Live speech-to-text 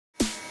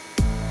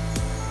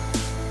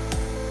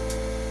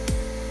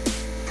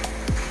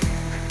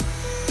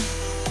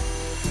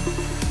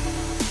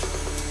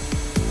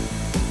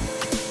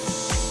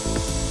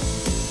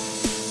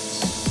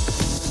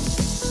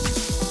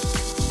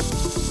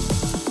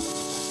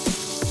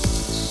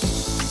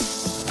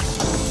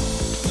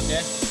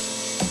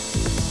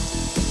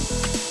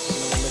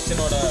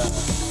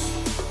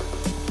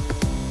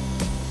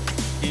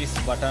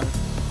Button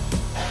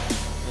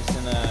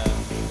மிஷினை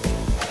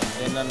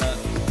என்னென்ன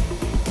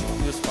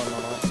use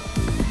பண்ணணும்,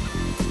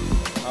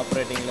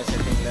 ஆப்ரேட்டிங்கில்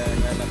செட்டிங்கில்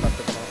என்னென்ன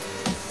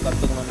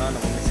கற்றுக்கணுன்னா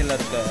நம்ம மிஷினில்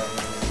இருக்க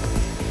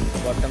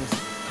பட்டன்ஸ்,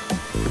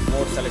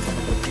 மோட் செலக்ஷன்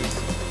பண்ணுற கீஸ்,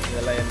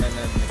 இதெல்லாம்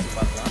என்னென்னு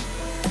பார்க்கலாம்.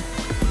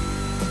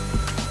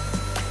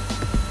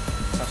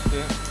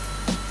 First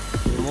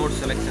mode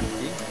selection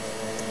key.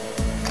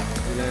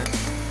 இதில்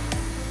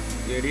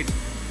edit,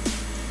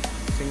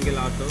 single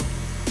auto,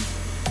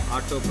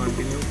 auto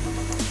continue,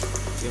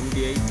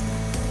 MDI,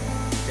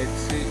 X,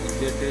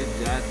 Z,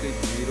 jack,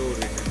 0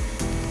 return,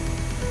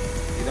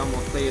 இதான்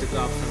மொத்தம் இருக்க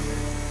ஆப்ஷன்.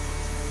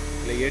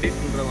 இல்லை எடிட்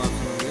பண்ணுற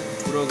ஆப்ஷன் வந்து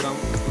ப்ரோக்ராம்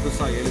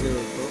புதுசாக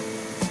எழுதுறதுக்கோ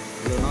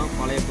இல்லைன்னா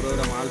பழைய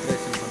ப்ரோக்ராம்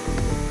ஆல்ட்ரேஷன்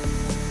பண்ணுறதுக்கோ,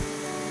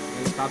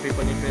 இல்லை காப்பி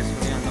பண்ணி பேஸ்ட்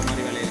பண்ணி அந்த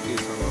மாதிரி வேலைகளுக்கு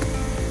யூஸ் ஆகும்.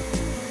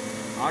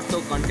 ஆட்டோ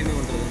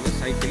கண்டினியூன்றது வந்து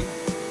சைக்கிள்.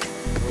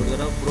 ஒரு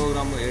தடவை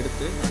ப்ரோக்ராம்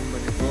எடுத்து ரன்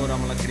பண்ணி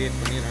ப்ரோக்ராமெல்லாம் க்ரியேட்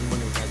பண்ணி ரன்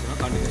பண்ணி விட்டாச்சுன்னா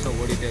கண்டினியூஸாக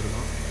ஓடிட்டே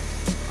இருக்கும்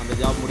அந்த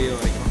ஜாப் முடிகிற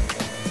வரைக்கும்.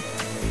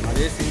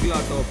 அதே சிங்கிள்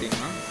ஆட்டோ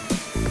அப்படின்னா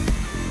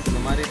இந்த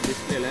மாதிரி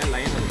டிஸ்பிளேல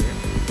லைன் இருக்குது.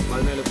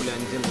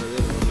 17.5ன்றது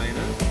ஒரு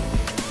லைனு,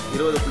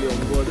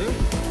 20.9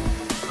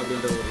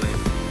 அப்படின்ற ஒரு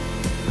லைன்.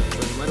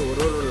 இந்த மாதிரி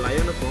ஒரு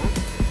லைனுக்கும்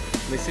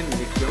மிஷின்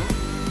நிற்கும்.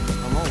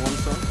 நம்ம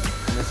ஒன்ஸும்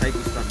அந்த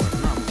சைக்கிள் ஸ்டார்ட்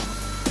பண்ணோம்னா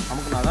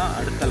நமக்குனா தான்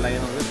அடுத்த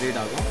லைன் வந்து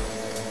ரீட் ஆகும்.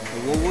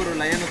 ஒவ்வொரு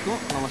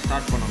லைனுக்கும் நம்ம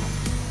ஸ்டார்ட் பண்ணணும்.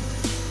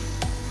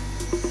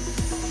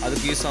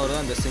 அதுக்கு யூஸ்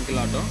ஆகிறது அந்த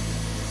சிங்கிள் ஆட்டோ.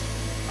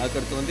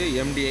 அதுக்கடுத்து வந்து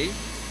MDI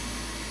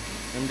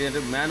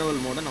மேனுவல்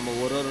மோடு. நம்ம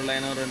ஒரு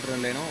லைனோ ரெண்டு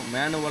லைனோ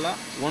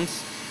மேனுவலாக ஒன்ஸ்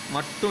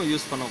மட்டும்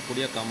யூஸ்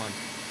பண்ணக்கூடிய கமாண்ட்.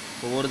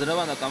 இப்போ ஒரு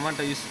தடவை அந்த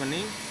கமாண்டை யூஸ் பண்ணி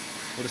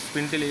ஒரு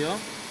ஸ்பிண்டிலையோ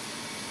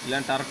இல்லை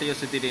டரட்டையோ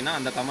சுற்றிட்டிங்கன்னா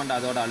அந்த கமாண்ட்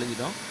அதோட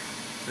அழிஞ்சிடும்.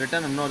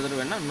 ரிட்டன் இன்னொரு தடவை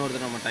வேணால் இன்னொரு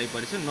தடவை நம்ம டைப்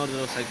அடித்து இன்னொரு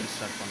தடவை சைக்கிள்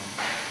ஸ்டார்ட் பண்ணணும்.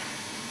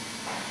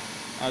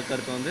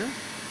 அதுக்கடுத்து வந்து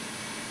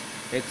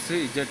X,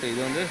 Z,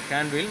 இது வந்து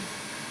ஹேண்ட்வீல்.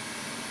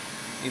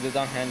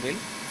 இதுதான்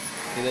ஹேண்ட்வீல்.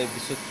 இதை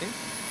இப்படி சுற்றி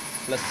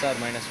ப்ளஸ்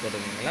ஆர் மைனஸ்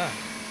போட்டுருக்கீங்களா,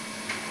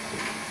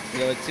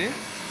 இதை வச்சு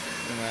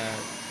நம்ம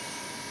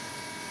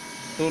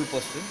டூல்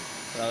போஸ்ட்டு,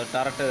 அதாவது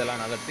டரட்டு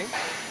இதெல்லாம் நகர்த்தி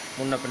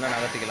முன்ன பின்ன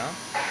நகர்த்திக்கலாம்.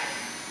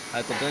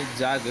 அதுக்கப்புறம்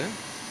ஜாகு.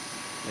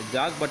 இந்த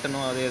ஜாக்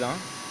பட்டனும் அதே தான்.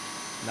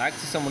 இந்த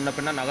ஆக்சிஸை முன்ன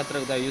பின்ன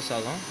நகர்த்துறதுக்கு தான் யூஸ்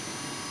ஆகும்.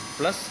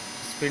 ப்ளஸ்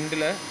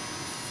ஸ்பிண்டில்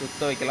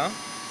சுற்ற வைக்கலாம்,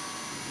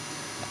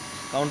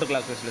 கவுண்டர்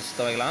கிளாக் வைஸில்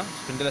சுற்ற வைக்கலாம்,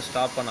 ஸ்பிண்டில்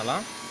ஸ்டாப்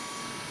பண்ணலாம்.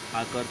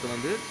 அதுக்கடுத்து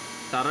வந்து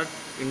டரட்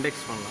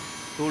இண்டெக்ஸ் பண்ணலாம்,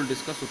 டூல்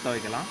டிஸ்கை சுற்ற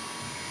வைக்கலாம்.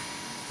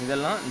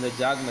 இதெல்லாம் இந்த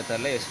ஜாக்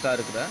மெத்தடில் எக்ஸ்ட்ரா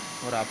இருக்கிற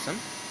ஒரு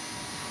ஆப்ஷன்.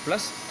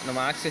 ப்ளஸ் நம்ம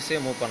ஆக்சிஸே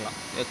மூவ் பண்ணலாம்.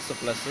 X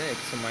plus,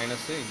 X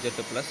minus, Z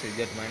plus,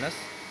 Z minus.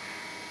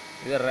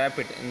 இது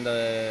ரேப்பிட். இந்த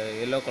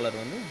எல்லோ கலர்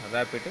வந்து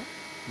ரேப்பிட்டு.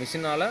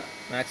 மிஷினால்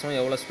மேக்ஸிமம்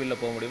எவ்வளோ ஸ்பீடில்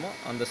போக முடியுமோ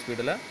அந்த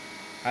ஸ்பீடில்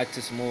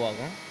ஆக்சிஸ் மூவ்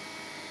ஆகும்.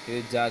 இது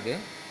ஜாகு.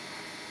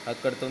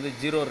 அதுக்கடுத்து வந்து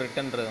 0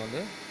 ரிட்டன்றது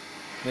வந்து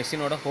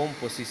மெஷினோட home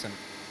position.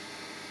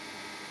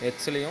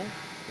 Xலேயும்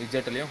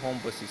Z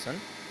home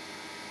position.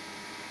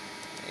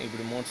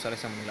 இப்படி மோட்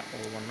செலக்ஷன் பண்ணிக்கலாம்.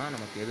 ஒவ்வொன்றா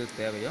நமக்கு எது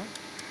தேவையோ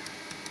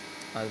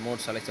அது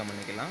மோட் செலக்ஷன்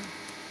பண்ணிக்கலாம்.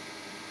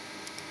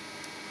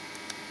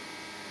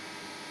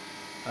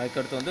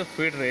 அதுக்கடுத்து வந்து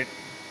ஃபீட் ரேட்.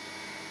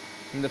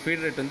 இந்த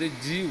ஃபீட் ரேட் வந்து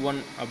G1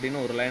 அப்படின்னு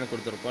ஒரு லைன்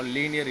கொடுத்துருப்போம்,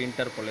 லீனியர்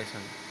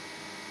இன்டர்போலேஷன்.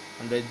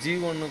 அந்த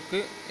G1க்கு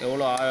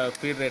எவ்வளோ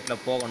ஃபீட்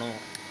ரேட்டில் போகணும்,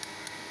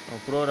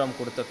 ப்ரோக்ராம்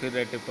கொடுத்த ஃபீட்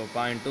ரேட் இப்போ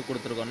 0.2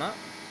 கொடுத்துருக்கோன்னா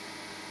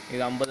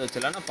இது 50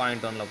 வச்சுலான்னா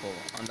 0.1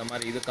 போகும். அந்த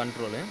மாதிரி இது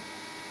கண்ட்ரோலு.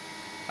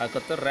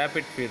 அதுக்கடுத்து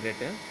ரேப்பிட் ஃபீட்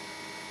ரேட்டு.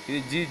 இது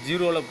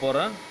G0 போகிற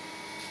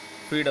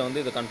ஸ்பீடை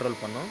வந்து இது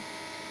கண்ட்ரோல் பண்ணும்.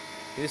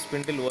 இது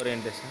ஸ்பிண்டில்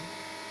ஓரியன்டேஷன்,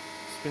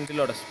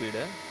 ஸ்பிண்டிலோட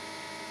ஸ்பீடு.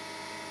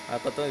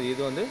 அதுக்கப்புறம்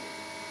இது வந்து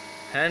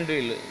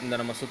ஹேண்ட்வீல். இந்த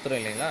நம்ம சுற்றுறோம்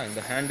இல்லைங்களா, இந்த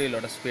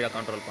ஹேண்ட்வீலோட ஸ்பீடை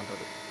கண்ட்ரோல்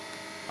பண்ணுறது.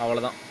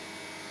 அவ்வளோதான்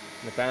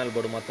இந்த பேனல்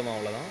போர்டு மொத்தமாக.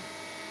 அவ்வளோதான்.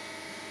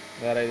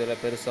 வேறு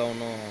இதில் பெருசாக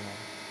ஒன்றும்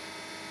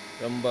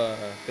ரொம்ப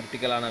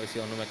கிரிட்டிக்கலான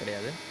விஷயம் ஒன்றுமே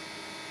கிடையாது.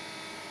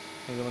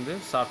 இது வந்து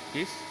சாஃப்ட்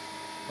கீஸ்,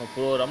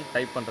 ப்ரோக்ராம்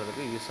டைப்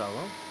பண்ணுறதுக்கு யூஸ்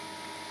ஆகும்.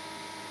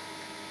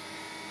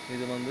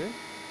 இது வந்து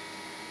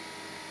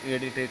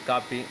எடிட்டு,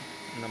 காப்பி,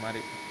 இந்த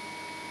மாதிரி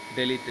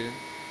டெலீட்டு,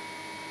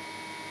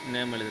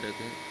 நேம்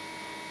எழுதுறதுக்கு,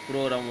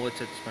 ப்ரோக்ராம்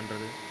சர்ச்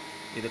பண்ணுறது,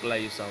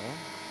 இதுக்கெல்லாம் யூஸ் ஆகும்.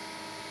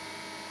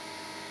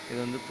 இது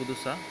வந்து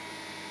புதுசாக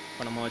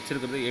இப்போ நம்ம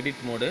வச்சுருக்கிறது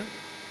எடிட் மோடு.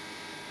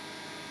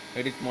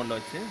 எடிட் மோடில்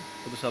வச்சு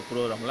புதுசாக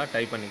ப்ரோக்ராம்லாம்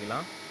டைப்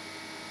பண்ணிக்கலாம்.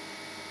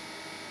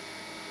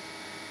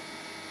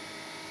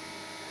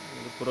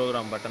 இது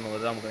ப்ரோக்ராம் பட்டன்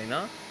ஒரு தான்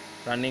பார்த்தீங்கன்னா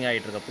ரன்னிங்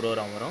ஆகிட்டு இருக்க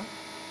ப்ரோக்ராம் வரும்.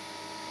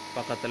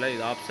 பக்கத்தில்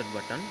இது ஆப்செட்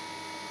பட்டன்.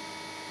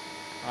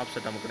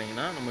 ஆப்செட்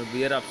அமுக்குனிங்கன்னா நம்ம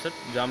பியர் ஆப்செட்,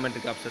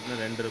 ஜாமெட்ரிக் ஆப்செட்னு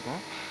 2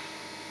 இருக்கும்.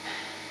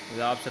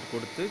 இது ஆப்செட்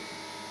கொடுத்து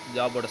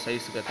ஜாபோட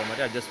சைஸுக்கு ஏற்ற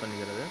மாதிரி அட்ஜஸ்ட்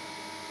பண்ணிக்கிறது.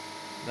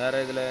 வேறு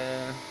இதில்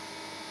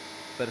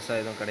பெருசாக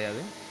எதுவும்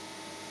கிடையாது.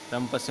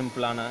 ரொம்ப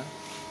சிம்பிளான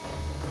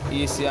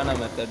ஈஸியான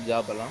மெத்தட்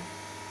ஜாபெல்லாம்.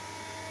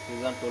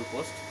 இதுதான் டூல்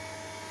போஸ்ட்.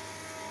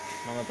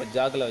 நம்ம இப்போ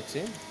ஜாகில்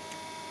வச்சு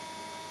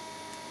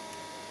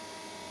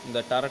இந்த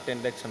டரட்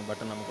இண்டெக்ஷன்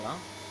பட்டன்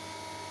நமக்குலாம்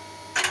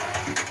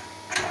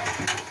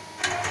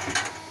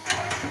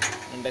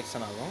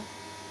இண்டெக்ஷன் ஆகும்.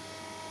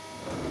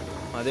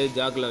 அதே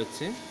ஜாகில்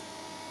வச்சு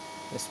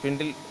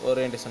ஸ்பிண்டில்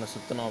ஓரியன்டேஷனை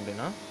சுற்றணும்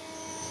அப்படின்னா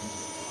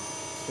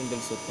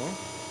ஸ்பிண்டில் சுற்றும்.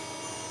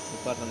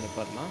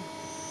 நிப்பாட்டலாம்.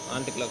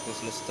 ஆன்டி கிளாக்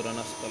வைஸில்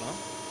சுற்றுறோன்னா சுற்றலாம்,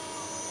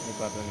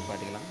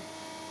 நிப்பாட்டிக்கலாம்.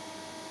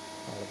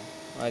 அவ்வளோதான்.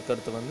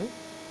 அதுக்கடுத்து வந்து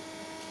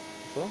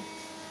இப்போது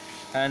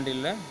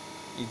ஹேண்டிலில்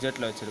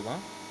இஜெட்டில்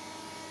வச்சுருக்கோம்.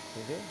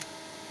 இது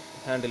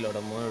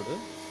ஹேண்டிலோட மோடு.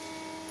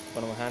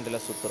 இப்போ நம்ம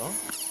ஹேண்டில் சுற்றுறோம்.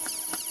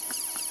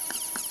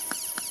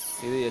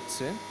 இது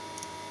எக்ஸு.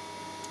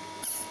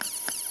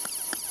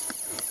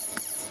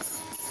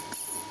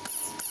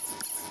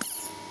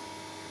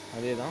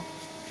 அதே தான்.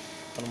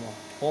 இப்போ நம்ம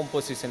ஹோம்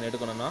பொசிஷன்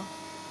எடுக்கணும்னா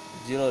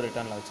 0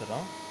 ரிட்டர்னில்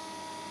வச்சிடறோம்.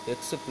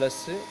 எக்ஸு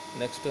ப்ளஸ்ஸு,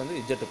 நெக்ஸ்ட்டு வந்து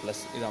இஜெட்டு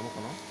ப்ளஸ், இது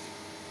அமுக்கணும்.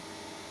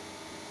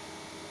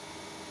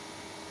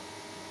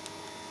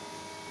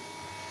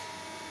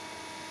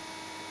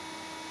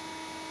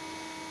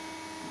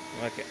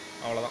 ஓகே,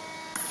 அவ்வளோதான்.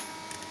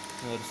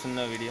 ஒரு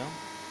சின்ன வீடியோ.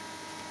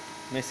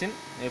 மெஷின்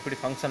எப்படி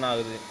ஃபங்க்ஷன்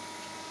ஆகுது,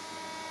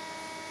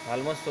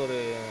 ஆல்மோஸ்ட் ஒரு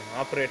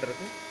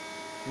ஆப்ரேட்டருக்கு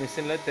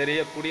மிஷினில்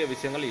தெரியக்கூடிய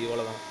விஷயங்கள்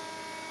இவ்வளோ தான்.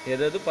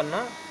 எது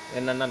பண்ணால்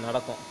என்னென்ன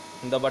நடக்கும்,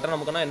 இந்த பட்டன்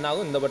நமக்குன்னா என்ன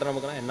ஆகும், இந்த பட்டன்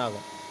நமக்குன்னா என்ன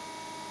ஆகும்.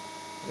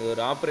 இது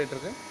ஒரு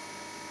ஆப்ரேட்டருக்கு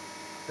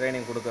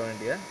ட்ரைனிங் கொடுக்க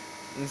வேண்டிய,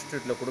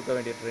 இன்ஸ்டியூட்டில் கொடுக்க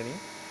வேண்டிய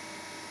ட்ரைனிங்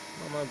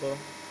நம்ம இப்போ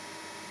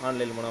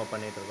ஆன்லைன் மூலமாக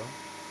பண்ணிகிட்ருக்கோம்.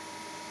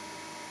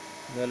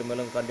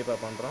 மேலும் கண்டிப்பாக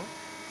பண்ணுறோம்.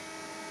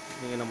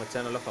 நீங்கள் நம்ம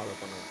சேனலை ஃபாலோ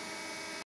பண்ணுங்கள்.